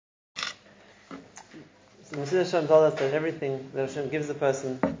So Mesilas Hashem told us that everything that Hashem gives the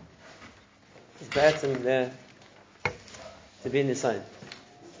person is ba'atzim there to be nisayin.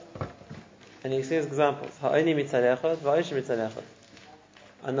 And he gives examples. Ha'oni mitzad echad, va'osh mitzad echad.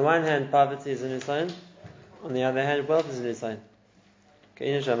 On the one hand, poverty is a nisayin. On the other hand, wealth is a nisayin.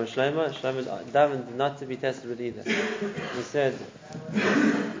 Ke'ina Shlomo Shlomo davened not to be tested with either. He says,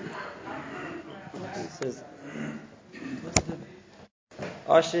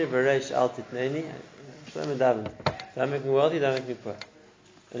 Ashir v'reish al titneni. Shlomo davened, don't make me wealthy, don't make me poor.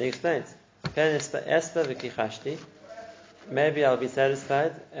 And he explains, maybe I'll be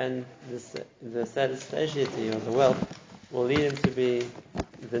satisfied, and the satiety or the wealth will lead him to be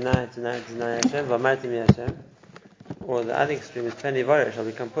deny Hashem, v'amarti Hashem. Or the other extreme is peni varish, I'll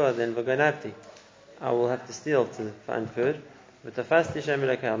become poor, then v'ganavti, I will have to steal to find food. But the fast Hashem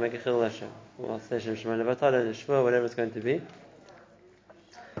I'll make a chil Hashem. Or I'll say Hashem Shemana Vatala, Shvur, whatever it's going to be.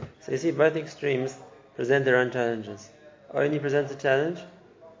 So you see, both extremes present their own challenges. Only presents a challenge,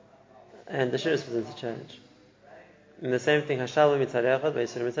 and the Shiras presents a challenge. And the same thing, Hashalva mitzad echad,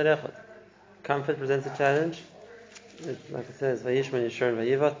 Vayisur mitzad echad. Comfort presents a challenge. Like it says, Vayishman Yishon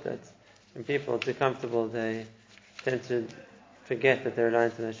Vayivat, that when people are too comfortable, they tend to forget that they're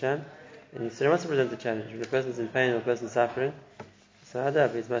reliant on Hashem. And Yisur also presents a challenge. When a person's in pain or a person's suffering, so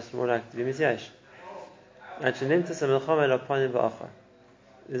Adab is much more likely to be Mizyash.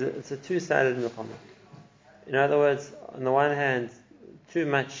 It's a two-sided milchama. In other words, on the one hand, too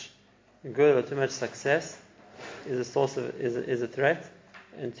much good or too much success is a source of is a threat,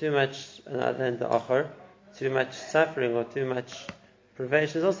 and too much, on the other hand, the achar, too much suffering or too much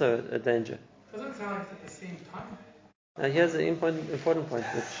privation is also a danger. Doesn't sound like at the same time. Now here's an important point,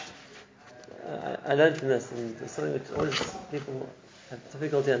 which I learned from this, and it's something which always people have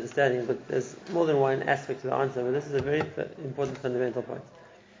difficulty understanding, but there's more than one aspect to the answer, but this is a very important fundamental point.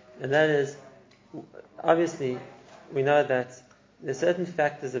 And that is, obviously, we know that there are certain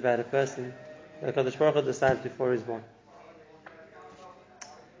factors about a person that Kadosh Baruch Hu decides before he's born.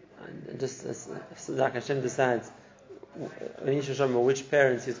 And just like Hashem decides which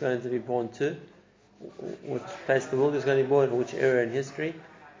parents he's going to be born to, which place the world is going to be born, or which era in history.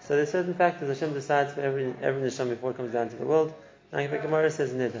 So there are certain factors Hashem decides for every neshama before it comes down to the world. Like the Gemara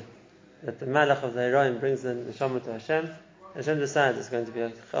says in Niddah, that the Malach of the Heroim brings the neshama to Hashem. Hashem decides it's going to be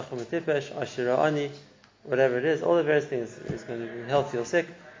a Chacham Tipesh, Ashira Ani, whatever it is, all the various things. It's going to be healthy or sick,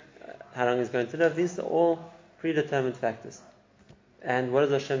 how long he's going to live. These are all predetermined factors. And what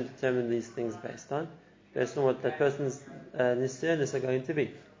does Hashem determine these things based on? Based on what that person's nisyanis are going to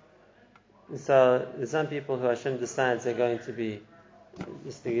be. So there's some people who Hashem decides they're going to be,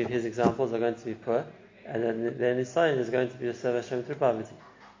 just to give his examples, are going to be poor, and then their nisayon is going to be to serve Hashem through poverty.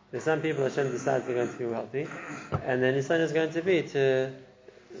 There's some people Hashem decides they're going to be wealthy, and their nisayon is going to be to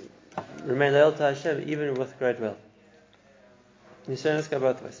remain loyal to Hashem even with great wealth. Nisayon go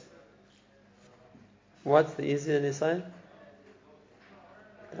both ways. What's the easier nisayon?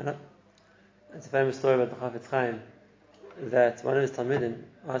 It's a famous story about the Chafetz Chaim, that one of his Talmidim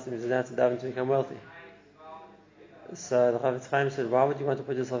asked him if he was allowed to daven to become wealthy. So the Chafetz Chaim said, why would you want to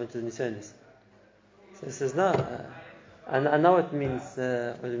put yourself into the nisayonis? So he says, no, I know what it means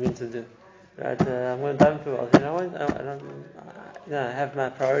to do. Right? I'm going to daven for wealth. I have my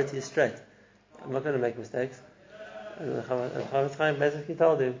priorities straight. I'm not going to make mistakes. And the Chafetz Chaim basically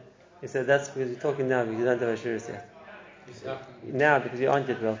told him, he said, that's because you're talking now because you don't have a shiras yet. Now because you aren't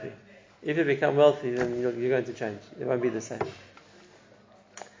yet wealthy. If you become wealthy, then you're going to change. It won't be the same.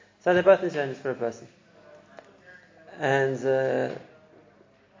 So they're both changes for a person. And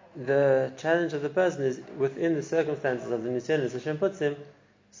the challenge of the person is within the circumstances of the nisyanis Hashem puts him.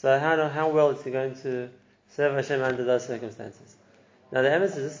 So how well is he going to serve Hashem under those circumstances? Now the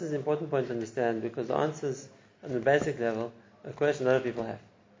emphasis, this is an important point to understand, because the answers on the basic level are a question a lot of people have.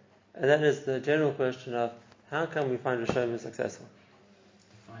 And that is the general question of how can we find Rishonim who are successful?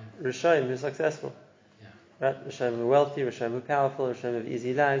 Rishonim who are successful. Yeah. Right? Rishonim who are wealthy, Rishonim who are powerful, Rishonim who have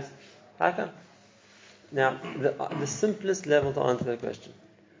easy lives. How come? Now, the simplest level to answer that question,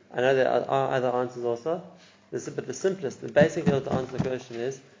 I know there are other answers also, but the simplest, the basic level to answer the question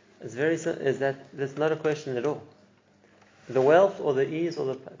is that that's not a question at all. The wealth or the ease or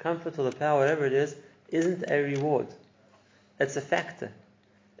the comfort or the power, whatever it is, isn't a reward. It's a factor.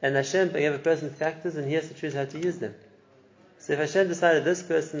 And Hashem gave a person factors, and he has to choose how to use them. So if Hashem decided this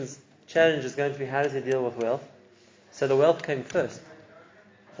person's challenge is going to be how does he deal with wealth, so the wealth came first.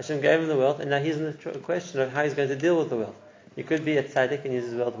 Hashem gave him the wealth, and now he's in the question of how he's going to deal with the wealth. He could be a tzaddik and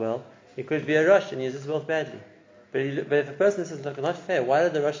uses wealth well. He could be a Rosh and uses wealth badly. But if a person says, look, not fair, why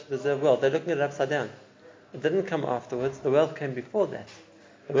did the Rosh deserve wealth? They're looking at it upside down. It didn't come afterwards, the wealth came before that.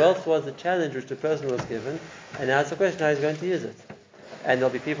 The wealth was the challenge which the person was given, and now it's a question how he's going to use it. And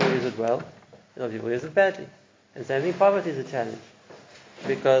there'll be people who use it well, and there'll be people who use it badly. And same thing, poverty is a challenge.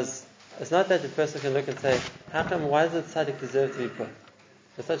 Because it's not that the person can look and say, why does the tzaddik deserve to be poor?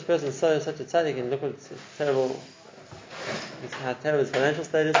 If such a person is such a tzaddik and look at how terrible his financial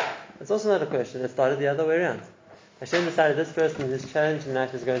status, it's also not a question. It started the other way around. Hashem decided this person, his challenge in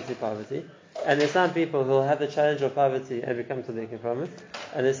life is going to be poverty. And there's some people who will have the challenge of poverty and become tzaddikim from it.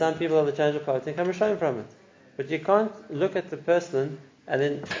 And there's some people who have the challenge of poverty and come Rishayim from it. But you can't look at the person and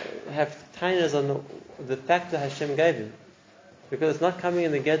then have tiners on the fact that Hashem gave him. Because it's not coming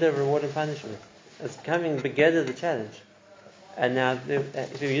in the gather of reward and punishment. It's coming together of the challenge. And now,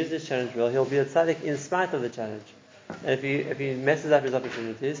 if you use this challenge well, he'll be a tzaddik in spite of the challenge. And if he messes up his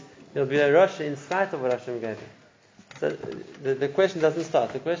opportunities, he'll be a Rasha in spite of what Hashem gave him. So the question doesn't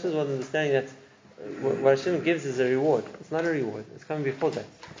start. The question is one understanding that what Hashem gives is a reward. It's not a reward. It's coming before that.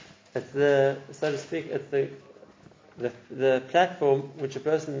 It's so to speak, it's the platform which a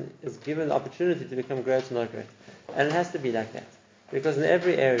person is given the opportunity to become great or not great. And it has to be like that. Because in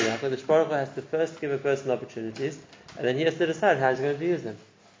every area, HaKadosh Baruch Hu has to first give a person opportunities, and then he has to decide how he's going to use them.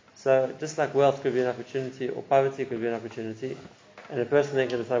 So just like wealth could be an opportunity, or poverty could be an opportunity, and a person then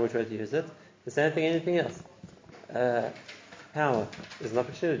can decide which way to use it, the same thing anything else. Power is an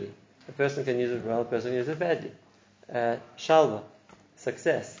opportunity. A person can use it well, a person can use it badly. Shalva,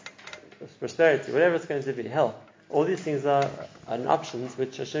 success, prosperity, whatever it's going to be, health. All these things are options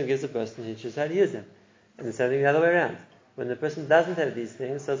which Hashem gives a person, he chooses how to use them. And the same thing the other way around. When the person doesn't have these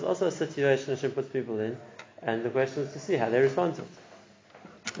things, there's also a situation Hashem puts people in, and the question is to see how they respond to it.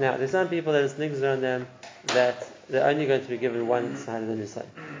 Now, there's some people that it's niggas around them that they're only going to be given one side of the Nisai,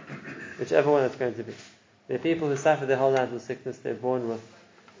 whichever one it's going to be. There are people who suffer their whole lives with sickness, they're born with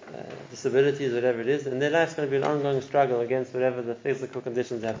disabilities, whatever it is, and their life's going to be an ongoing struggle against whatever the physical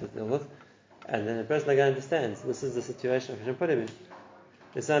conditions they have to deal with. And then the person again understands this is the situation Hashem put him in.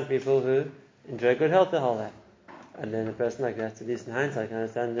 There's some people who enjoy good health their whole life. And then a person like that, at least in hindsight, can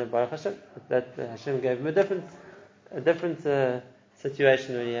understand that Baruch Hashem, that Hashem gave him a different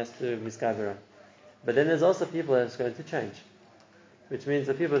situation when he has to miscover on. But then there's also people that's going to change, which means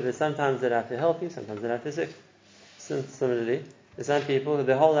the people that sometimes they're out there healthy, sometimes they're out there sick. Similarly, there's some people who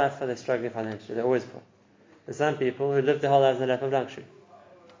their whole life they're struggling financially, they're always poor. There's some people who live their whole lives in a life of luxury.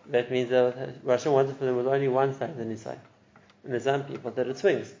 That means that Hashem wanted for them with only one side of the Nisai. And there's some people that it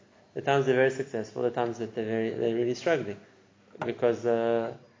swings. The times they're very successful, the times that they're really struggling, because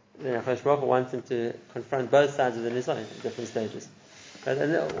Hakadosh Baruch Hu wants them to confront both sides of the Nisai at different stages. Right?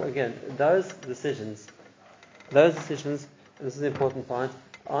 And again, those decisions, and this is the important point,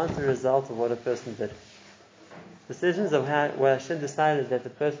 aren't a result of what a person did. Decisions of where Hashem decided that the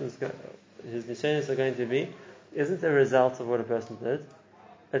person's his nisyonos are going to be, isn't a result of what a person did.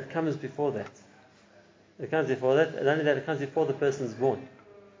 It comes before that. And only that it comes before the person's born.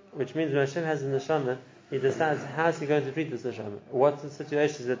 Which means when Hashem has a neshama, he decides how is he going to treat this neshama. What's the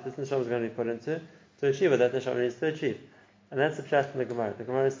situations that this neshama is going to be put into to achieve what that neshama needs to achieve. And that's the pshat from the Gemara. The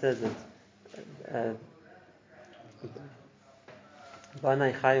Gemara says that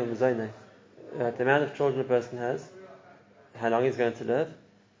the amount of children a person has, how long he's going to live,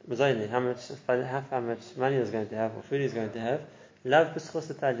 how much money he's going to have, or food he's going to have, love b'schus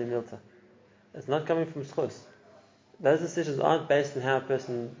etal milta. It's not coming from schus. Those decisions aren't based on how a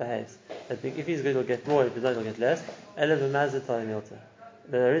person behaves. If he's good, he'll get more. If he's not, he'll get less. The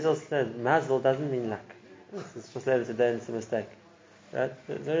Rizal said, Mazel doesn't mean luck. It's translated today and it's a mistake. Right?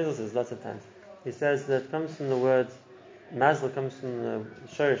 The Rizal says lots of times. He says that it comes from the word, Mazel comes from the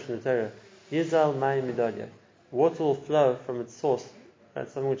Shorish in the Torah. Yizal Mai Midodya. Water will flow from its source. Right?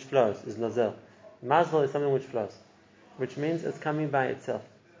 Something which flows is Nazel. Mazel is something which flows. Which means it's coming by itself.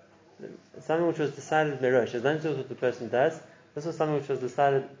 Something which was decided merosh. It's not just what the person does. This was something which was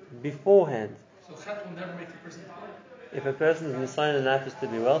decided beforehand. So chet will never make the person poor. If a person's nisayon in life is to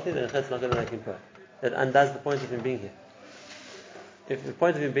be wealthy, then chet's not going to make him poor. That undoes the point of him being here. If the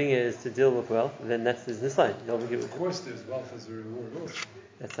point of him being here is to deal with wealth, then that's his nisayon. Of course, there's wealth as a reward also.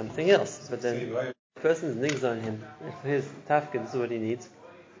 That's something else. But then the person's nigz on him. If his tafkid is what he needs,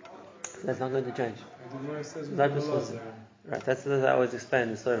 that's not going to change. Right, that's what I always explain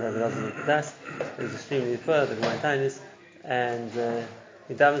the story of Rabbi Elazar ben Das. He's extremely poor, the Gemara Tainis, and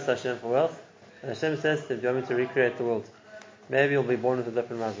he davens Hashem for wealth. And Hashem says to him, "Do you want me to recreate the world? Maybe you'll be born with a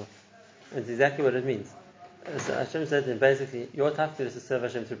different mazel." And it's exactly what it means. So Hashem said to him, basically, your tafkid is to serve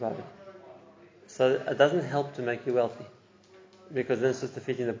Hashem through poverty. So it doesn't help to make you wealthy, because then it's just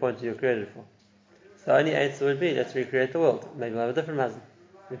defeating the point you were created for. So only answer would be, let's recreate the world. Maybe we'll have a different mazel,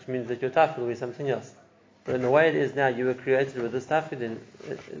 which means that your tafkid will be something else. But in the way it is now, you were created with this tafkid,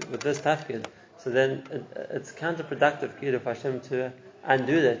 so then it's counterproductive for Hashem to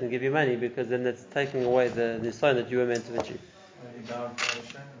undo that and give you money, because then it's taking away the sign that you were meant to achieve. We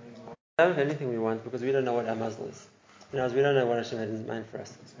don't have anything we want because we don't know what our mazel is. We don't know what Hashem had in mind for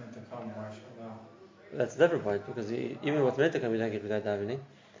us. It's meant to come, mashallah. That's a different point, because even what's meant to come, we don't get without davening.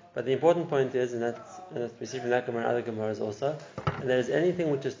 But the important point is, and that's we see from that Gemara and other Gemaras also, and that is anything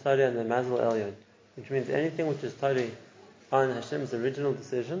which is totally on the Mazel Elyon, which means anything which is totally on Hashem's original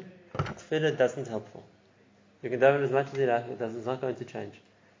decision, tefillah doesn't help for. You can daven as much as you like, it's not going to change.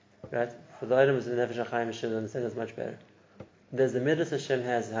 Right? For the items in the Nefesh HaChaim, Hashem understand it's much better. There's the midas Hashem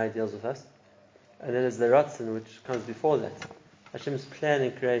has, how He deals with us, and then there's the Ratzon, which comes before that. Hashem's plan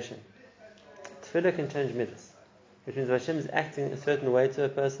in creation. Tefillah can change midas. Which means if Hashem is acting a certain way to a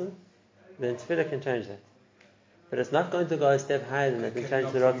person, then tefillah can change that. But it's not going to go a step higher than that and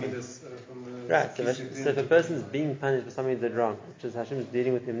change the Ratzon. Right, so if a person is being punished for something he did wrong, which is Hashem is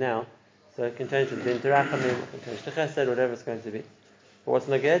dealing with him now, so it can change it. Then terachamim, it can change to chesed, whatever it's going to be. But what's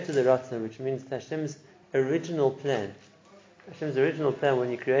nageh to the Ratzon, which means Hashem's original plan when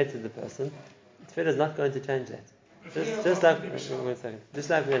He created the person, tefillah is not going to change that. Just like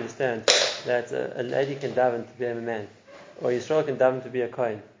we understand that a lady can daven to be a man, or Yisrael can daven to be a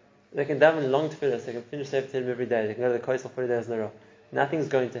kohen. They can daven long tefillah, so they can finish Sefer Tehillim every day. They can go to the kohen for 40 days in a row. Nothing's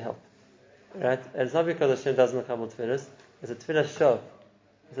going to help, right? And it's not because Hashem doesn't come with tefillahs. It's a tefillah shov.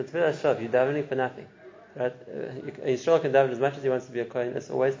 You're davening for nothing, right? Yisrael can daven as much as he wants to be a kohen. It's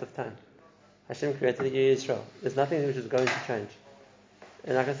a waste of time. Hashem created you, Yisrael. There's nothing which is going to change.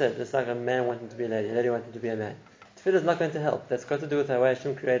 And like I said, it's like a man wanting to be a lady wanting to be a man. Tefillah is not going to help. That's got to do with how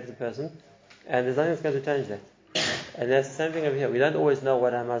Hashem created the person, and there's nothing that's going to change that. And that's the same thing over here. We don't always know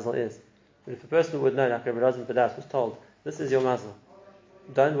what our mazel is. But if a person would know, like Rabbi Razin Padas was told, this is your mazel.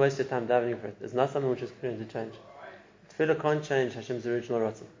 Don't waste your time davening for it. It's not something which is going to change. Tefillah can't change Hashem's original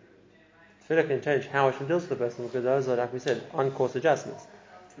ratzon. Tefillah can change how Hashem deals with the person, because those are, like we said, on-course adjustments.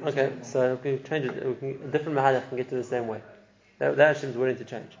 Okay, so we can change it. A different mahalach can get to the same way. That Hashem's willing to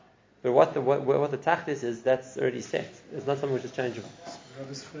change. But what the tachlis is, that's already set. It's not something which is changeable.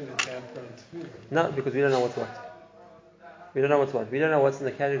 No, because we don't know what's what. We don't know what's what. We don't know what's in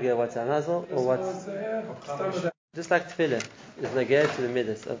the category of what's our mazel or what's. Just like tefillah is nageh to the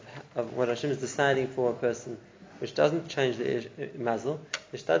midas of what Hashem is deciding for a person, which doesn't change the mazel.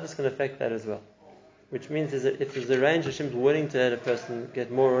 The shtadus can affect that as well. Which means is that if there's a range Hashem's willing to let a person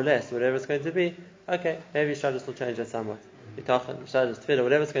get more or less, whatever it's going to be, okay, maybe shtadus will change that somewhat. Bitachon, shtadus, tefillah,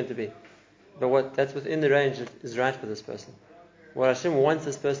 whatever it's going to be. But that's within the range that is right for this person. What Hashem wants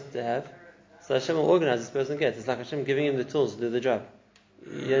this person to have, so Hashem will organize this person gets. It's like Hashem giving him the tools to do the job.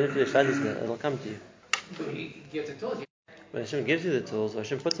 You don't have to do shtadus there, it'll come to you. But He gives the tools. When Hashem gives you the tools, or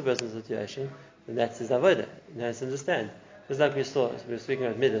Hashem puts a person in a situation, then that's his avodah. He has to understand. Just like we were speaking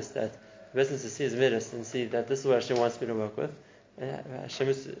about midas, that the person is to see his midas and see that this is what Hashem wants me to work with.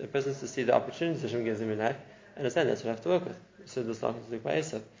 A person is to see the opportunities Hashem gives him in life, and understand that's what I have to work with. So this like to look by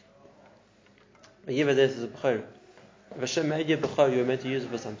Esav. A yiva this is a b'chor. If Hashem made you a b'chor, you were meant to use it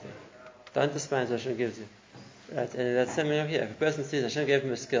for something. Don't despise what Hashem gives you. Right? And that's something over here. If a person sees Hashem gave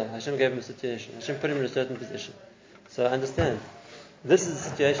him a skill, Hashem gave him a situation, Hashem put him in a certain position. So understand, this is the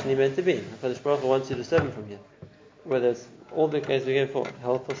situation he meant to be. HaKadosh Baruch Hu wants you to serve him from here. Whether it's all the cases we give for,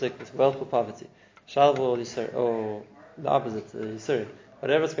 health or sickness, wealth or poverty, shalva or yisur, or the opposite, yisur,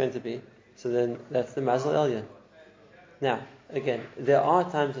 whatever it's going to be. So then that's the Mazel Elyon. Now, again, there are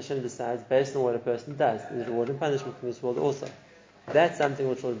times Hashem decides based on what a person does. There's reward and punishment in this world also. That's something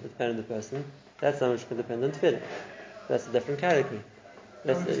which will depend on the person. That's something which can depend on tefillah. That's a different category.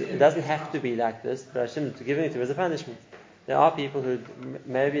 It doesn't have to be like this, but Hashem is giving it to you as a punishment. There are people who,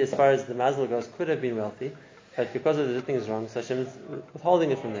 maybe as far as the mazel goes, could have been wealthy, but because of the things wrong, so Hashem is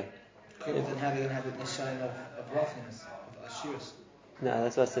withholding it from them. Then how are they going to have the sign of wealthiness, of ashiras? No,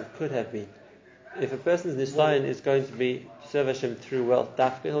 that's what I said, could have been. If a person's nisayon is going to be to serve Hashem through wealth,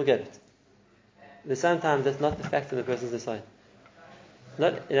 dafka, he'll get it. But sometimes that's not the fact in the person's nisayon.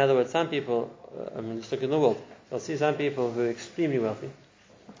 In other words, some people, just look in the world, you'll see some people who are extremely wealthy,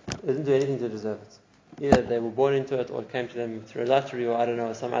 they didn't do anything to deserve it. Either they were born into it, or it came to them through a lottery, or I don't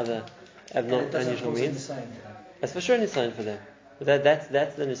know, some other unusual means. That's for sure a nisayon for them. But that's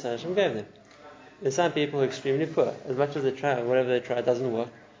the nisayon Hashem gave them. There's some people who are extremely poor. As much as they try, whatever they try doesn't work,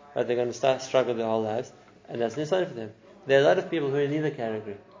 right? They're going to struggle their whole lives, and that's a nisayon for them. There are a lot of people who are in either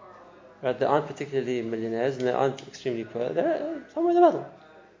category. Right? They aren't particularly millionaires, and they aren't extremely poor. They're somewhere in the middle.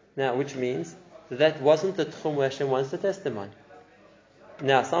 Now, which means that wasn't the tchum where Hashem wants to test them on.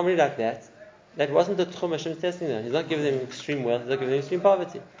 Now, somebody like that wasn't the tchum Hashem is testing them. He's not giving them extreme wealth, he's not giving them extreme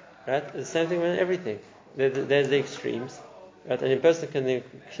poverty. Right? It's the same thing with everything. There's the extremes, right? And a person can then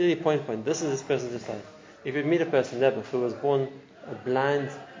clearly point. This is this person's Nissan. If you meet a person, Nebuch, who was born blind,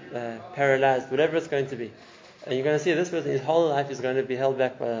 paralyzed, whatever it's going to be, and you're going to see this person, his whole life is going to be held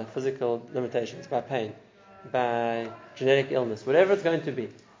back by physical limitations, by pain, by genetic illness, whatever it's going to be.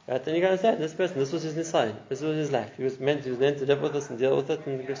 Right? Then you're going to say, this person, this was his Nisayan, this was his life. He was meant to live with this and deal with it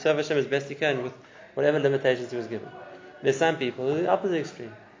and serve Hashem as best he can with whatever limitations he was given. There's some people in the opposite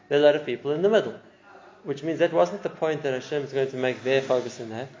extreme. There are a lot of people in the middle, which means that wasn't the point that Hashem is going to make their focus in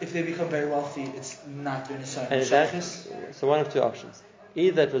that. If they become very wealthy, it's not their Nisayan. So one of two options.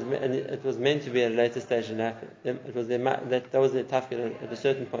 Either it was meant to be at a later stage in life, that was their tafkid at a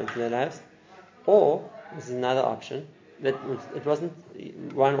certain point in their lives, or this is another option, that it wasn't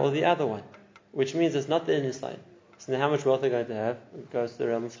one or the other one, which means it's not the Nisayan. So now how much wealth they're going to have, it goes to the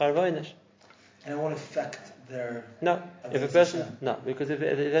realm of Schar V'Onesh. And it won't affect their... No, if a person... No, because if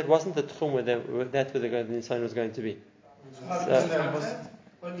that wasn't the tchum where that's where the Nisayan was going to be.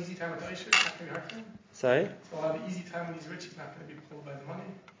 An easy time with Aisha, it's not going to be hard for him. Sorry? So I'll have an easy time when he's rich, he's not going to be pulled by the money.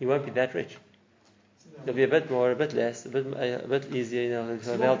 He won't be that rich. He'll be a bit more, a bit less, a bit easier,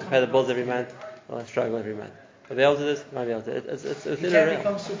 he'll be able to pay the bills every month, he'll struggle every month. He'll be able to do this, he won't be able to. It's he can't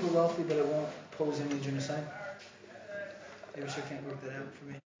become super wealthy, but it won't pose a major Nisayan. Maybe she can't work that out for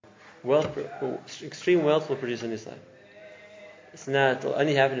me. Extreme wealth will produce a Nisayan. So now it will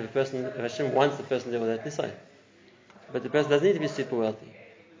only happen if Hashem wants the person to deal with that Nisayan. But the person doesn't need to be super wealthy.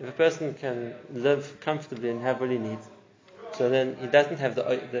 If a person can live comfortably and have what he needs, so then he doesn't have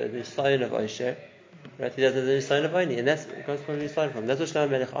the sign of Osher, right? He doesn't have the sign of Oni, and that's where he's started from. That's what Shlomo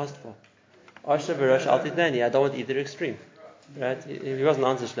Melech asked for. Osher v'rosh al titnani. I don't want either extreme, right? He wasn't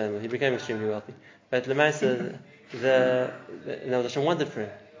answered Shlomo. He became extremely wealthy. But Lemaisa, what Hashem wanted for him.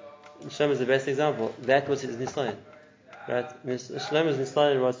 Shlomo is the best example. That was his nisayon, right? Shlomo's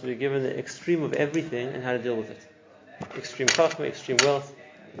nisayon was to be given the extreme of everything and how to deal with it. Extreme chachma, extreme wealth,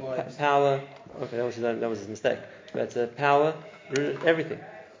 power. Okay, that was his mistake. But power, everything.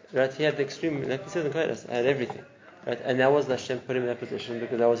 Right? He had the extreme, like he said in Kodesh, had everything. Right? And that was Hashem put him in that position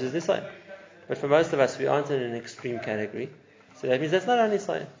because that was his nisayon. But for most of us, we aren't in an extreme category. So that means that's not our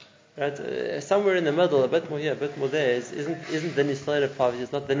nisayon. Right? Somewhere in the middle, a bit more here, a bit more there, isn't the nisayon of poverty,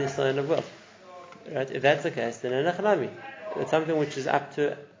 it's not the nisayon of wealth. Right? If that's the case, then it's something which is up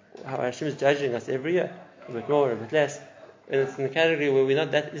to how Hashem is judging us every year. A bit more, a bit less. And it's in the category where we're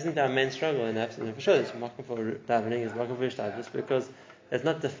not, that isn't our main struggle enough. And for sure, it's makom for davening, it's makom for ishtadlus, because it's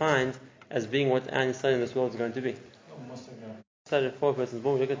not defined as being what our nisayon in this world is going to be. So before a person's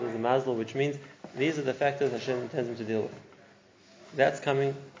born, we look at it as a mazel, which means these are the factors Hashem intends him to deal with. That's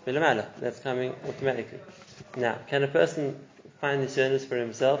coming bilamala. That's coming automatically. Now, can a person find nisyonos for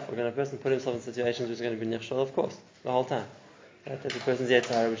himself, or can a person put himself in situations which are going to be nichshol? Of course, the whole time. Right? That's the person's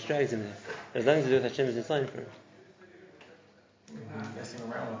yetzirah which drags him there. There's nothing to do with Hashem's nisayon for him. He's messing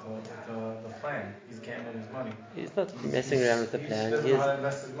around with the plan. He's gambling his money. He's not messing around with the plan. He doesn't know how to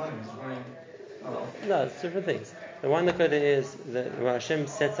invest his money. He's running. No, it's different things. The one that is where Hashem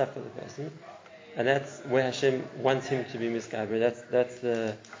sets up for the person, and that's where Hashem wants him to be misgaber. That's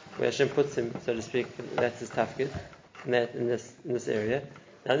the where Hashem puts him, so to speak. That's his tafkid in this area.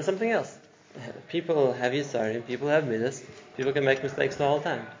 Now there's something else. People have yisarim, people have midas, people can make mistakes the whole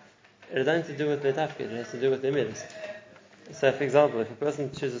time. It has nothing to do with their tafkid, it has to do with their midas. So for example, if a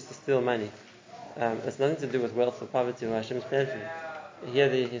person chooses to steal money, it's nothing to do with wealth or poverty or Hashem's plan for him. Here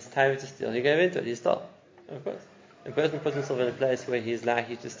his time to steal, he gave into it, he stole. Of course. A person puts himself in a place where he's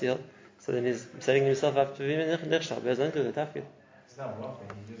likely to steal, so then he's setting himself up to be nichshal. It has nothing to do with the tafkid. He's not wealthy,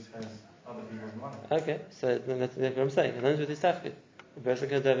 he just has other people's money. Okay, so that's what I'm saying. It has nothing to do with his tafkid. A person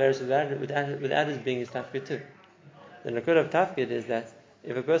can do various without his being his tafkid too. The nakud of tafkid is that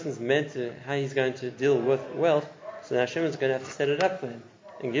if a person's meant to, how he's going to deal with wealth, so now Hashem is going to have to set it up for him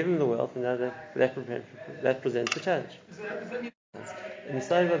and give him the wealth, and now that presents a challenge. In the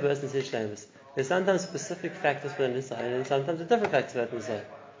side of a person's hishlamus, there's sometimes specific factors for the nisayon, and sometimes a different factors for that nisayon.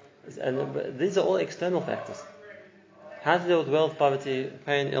 And these are all external factors. How to deal with wealth, poverty,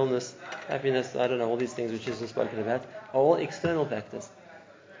 pain, illness, happiness, I don't know, all these things which isn't spoken about, are all external factors.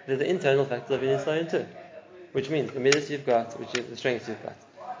 They're the internal factors of your nisayon too. Which means the midas you've got, which is the strength you've got.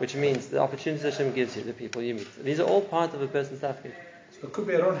 Which means the opportunities Hashem gives you, the people you meet. These are all part of a person's tafkid. So it could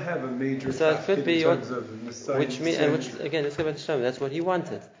be I don't have a major so it could be in terms of nisayon. Which again, let's go back to Shlomo. That's what he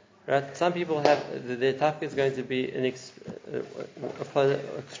wanted. Right? Some people have their tafkid is going to be an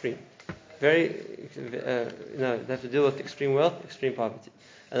extreme. They have to deal with extreme wealth, extreme poverty.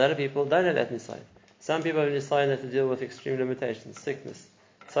 A lot of people don't have that nisayon. Some people have nisayon that have to deal with extreme limitations, sickness,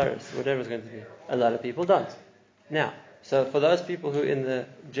 sorrows, whatever it's going to be. A lot of people don't. Now, So for those people who in the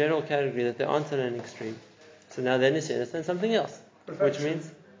general category that they aren't on an extreme, so now they need to understand something else, which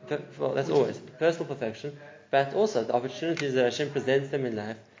means, well, that's always personal perfection, but also the opportunities that Hashem presents them in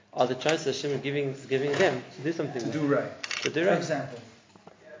life are the chances Hashem is giving them to do something. To do right. To do right.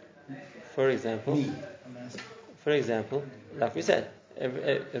 For For example, like we said, a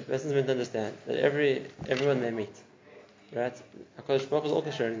person's meant to understand that everyone they meet, right? HaKadosh Baruch Hu is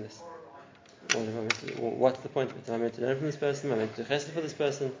orchestrating this. What's the point of it? Am I meant to learn from this person? Am I meant to do chesed for this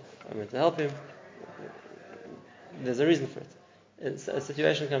person? Am I meant to help him? There's a reason for it. A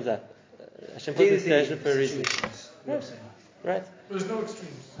situation comes up. Hashem puts the situation for a reason. Right? There's no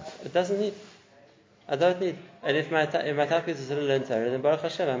extremes. It doesn't need. I don't need. And if my talmid is still learn Torah, then Baruch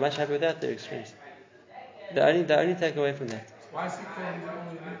Hashem, I'm much happy without their extremes. The only take away from that. Why is he calling the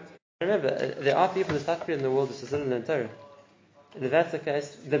only limit? Remember, there are people who talk in the world who still learn Torah. And if that's the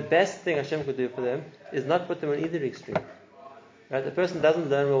case, the best thing Hashem could do for them is not put them on either extreme. Right? A person doesn't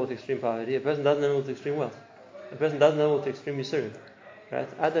learn well with extreme poverty. A person doesn't learn well with extreme wealth. A person doesn't learn well with extreme yisurim. Right?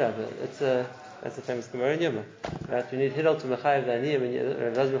 Adrabah. That's a famous Gemara in Yoma. Right? You need Hillel to Mechayev the Aniyim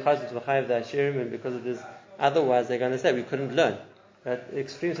and Raz Mechayev to Mechayev the Ashirim, and because of this, otherwise they're going to say we couldn't learn. Right?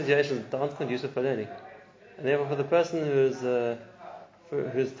 Extreme situations aren't conducive for learning. And therefore, for the person whose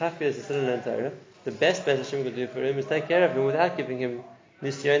tafkid is to still learn Torah, the best that Hashem could do for him is take care of him without giving him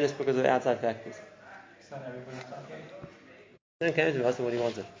nisyonis because of outside factors. It's not everybody's talking. Then came to him, asked him what he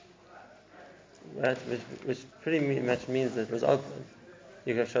wanted. Right? Which pretty much means that it was open.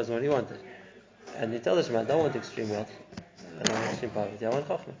 You could have chosen what he wanted. And he told Hashem, I don't want extreme wealth. I don't want extreme poverty. I want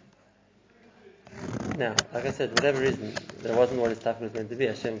chokhmah. Now, like I said, whatever reason, that wasn't what his tafkid was meant to be.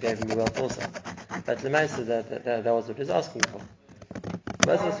 Hashem gave him the wealth also. But the Lemaisa, that was what he was asking for.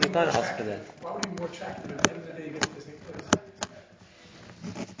 Most of us, we can't ask for that. Why would he be more attractive at the end of the day you get to the same place?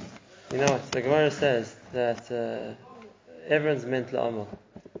 You know what? The Gemara says that everyone's meant to amal.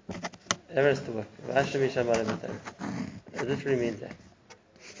 Everyone's to work. It literally means that.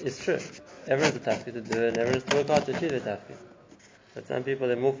 It's true. Everyone's a tafkid to do it, and everyone's to work hard to achieve their tafkid. But some people,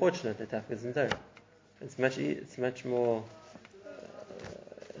 they're more fortunate, their tafkid is in Torah. It's much more,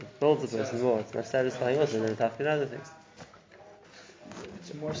 it builds a person more. It's much satisfying also than the tafkid and other things.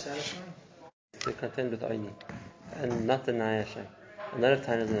 It's more satisfying. To contend with Oini and not deny Hashem, and not have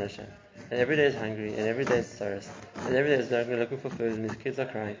time to Hashem. And every day is hungry, and every day is sorrows, and every day is looking for food, and his kids are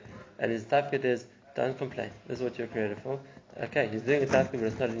crying, and his tafkid is don't complain. This is what you're created for. Okay, he's doing a tafkid,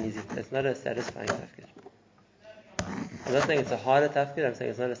 but it's not a satisfying tafkid. I'm not saying it's a harder tafkid. I'm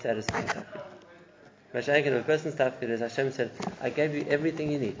saying it's not a satisfying tafkid. Mashiach, if a person's tafkid is Hashem said, I gave you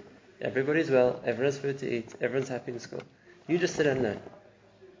everything you need. Everybody's well, everyone's food to eat, everyone's happy in school. You just sit and learn.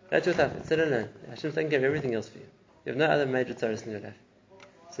 That's your tafkid. Sit and learn. Hashem's taking care of everything else for you. You have no other major tzaros in your life.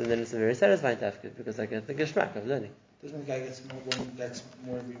 So then it's a very satisfying tafkid because I get the geschmack of learning. Doesn't the guy gets more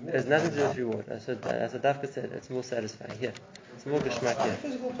reward? There's nothing to do with reward. As a tafkid said, it's more satisfying here. It's more geschmack here.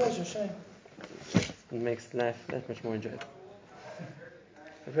 Physical pleasure, shame. It makes life that much more enjoyable.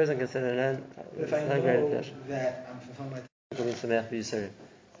 A person can sit and learn. If I know that I'm fulfilling my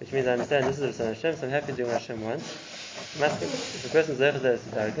which means I understand this is the Son of Hashem, so I'm happy doing what Hashem wants. If a person's zaychah is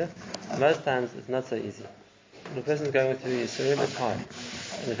darga, most times it's not so easy. If a person's going through Yisurim, it's hard.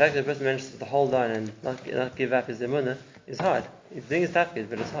 And the fact that a person manages to hold on and not give up his emunah is hard. He's doing his tafkid,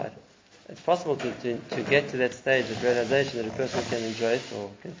 but it's hard. It's possible to get to that stage of realization that a person can enjoy it or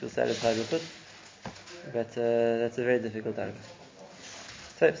can feel satisfied with it, but that's a very difficult darga.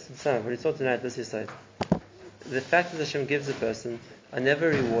 So, what he taught tonight, this is so. The fact that Hashem gives a person are never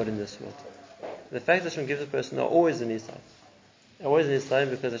a reward in this world. The fact that Hashem gives a person are always in his side. Always in his side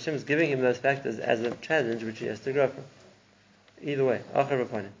because Hashem is giving him those factors as a challenge which he has to grow from. Either way, achar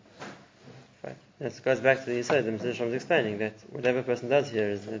upon him. Right. This goes back to the Yisod. The Mesilas Yesharim is explaining that whatever a person does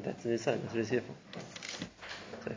here that's in his side. That's what he's here for.